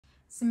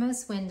So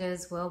most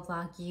windows will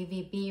block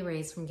UVB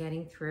rays from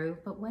getting through,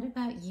 but what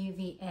about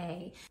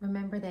UVA?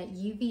 Remember that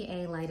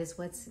UVA light is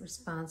what's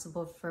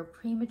responsible for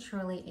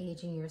prematurely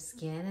aging your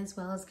skin, as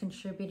well as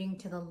contributing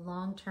to the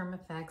long-term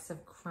effects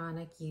of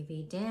chronic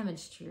UV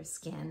damage to your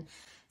skin.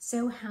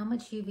 So how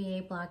much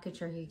UVA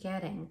blockage are you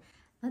getting?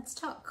 Let's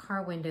talk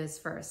car windows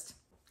first.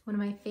 One of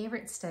my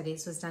favorite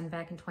studies was done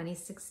back in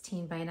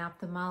 2016 by an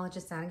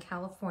ophthalmologist out in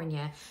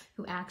California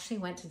who actually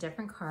went to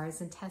different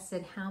cars and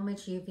tested how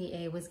much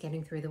UVA was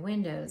getting through the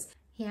windows.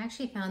 He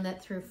actually found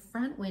that through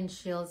front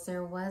windshields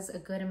there was a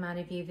good amount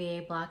of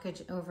UVA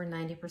blockage, over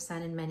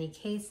 90% in many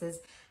cases.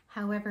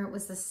 However, it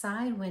was the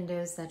side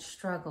windows that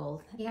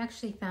struggled. He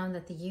actually found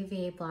that the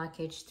UVA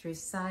blockage through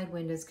side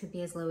windows could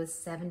be as low as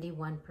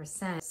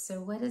 71%.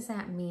 So what does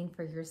that mean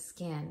for your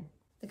skin?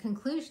 The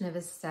conclusion of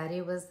his study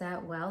was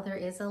that, well, there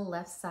is a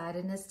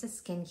left-sidedness to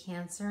skin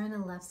cancer and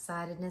a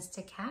left-sidedness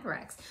to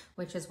cataracts,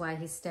 which is why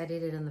he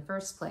studied it in the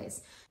first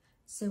place.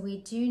 So we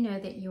do know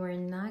that you are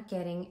not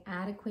getting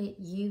adequate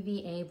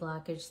UVA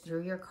blockage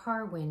through your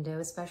car window,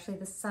 especially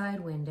the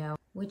side window,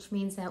 which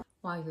means that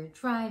while you're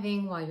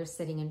driving, while you're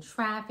sitting in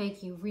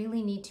traffic, you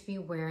really need to be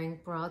wearing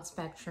broad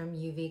spectrum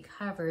UV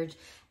coverage,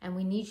 and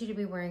we need you to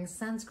be wearing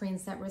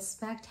sunscreens that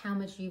respect how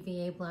much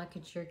UVA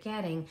blockage you're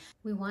getting.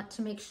 We want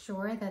to make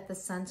sure that the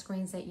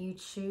sunscreens that you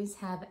choose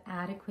have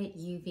adequate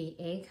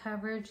UVA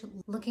coverage.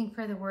 Looking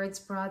for the words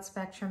broad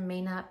spectrum may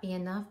not be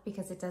enough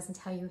because it doesn't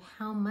tell you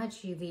how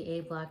much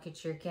UVA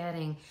blockage you're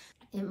getting.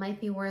 It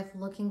might be worth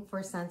looking for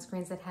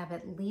sunscreens that have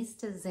at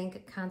least a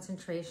zinc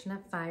concentration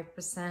of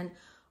 5%,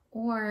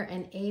 or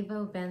an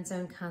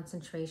avobenzone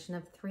concentration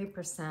of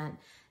 3%.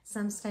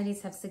 Some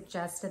studies have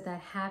suggested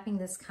that having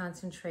this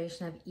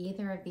concentration of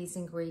either of these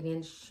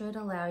ingredients should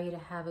allow you to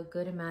have a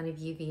good amount of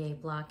UVA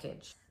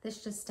blockage.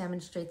 This just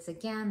demonstrates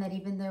again that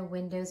even though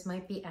windows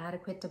might be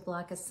adequate to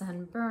block a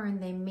sunburn,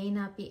 they may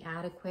not be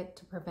adequate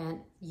to prevent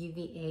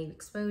UVA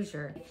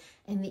exposure.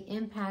 And the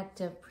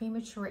impact of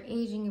premature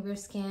aging of your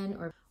skin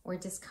or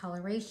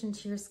discoloration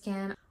to your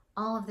skin,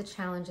 all of the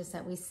challenges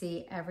that we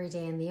see every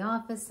day in the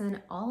office,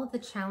 and all of the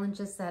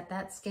challenges that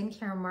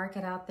skincare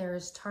market out there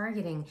is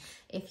targeting.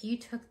 If you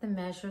took the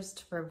measures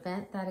to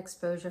prevent that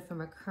exposure from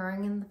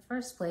occurring in the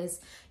first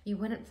place, you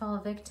wouldn't fall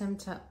victim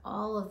to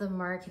all of the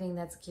marketing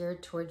that's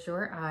geared towards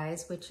your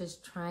eyes, which is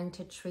trying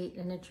to treat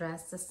and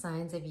address the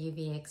signs of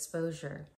UV exposure.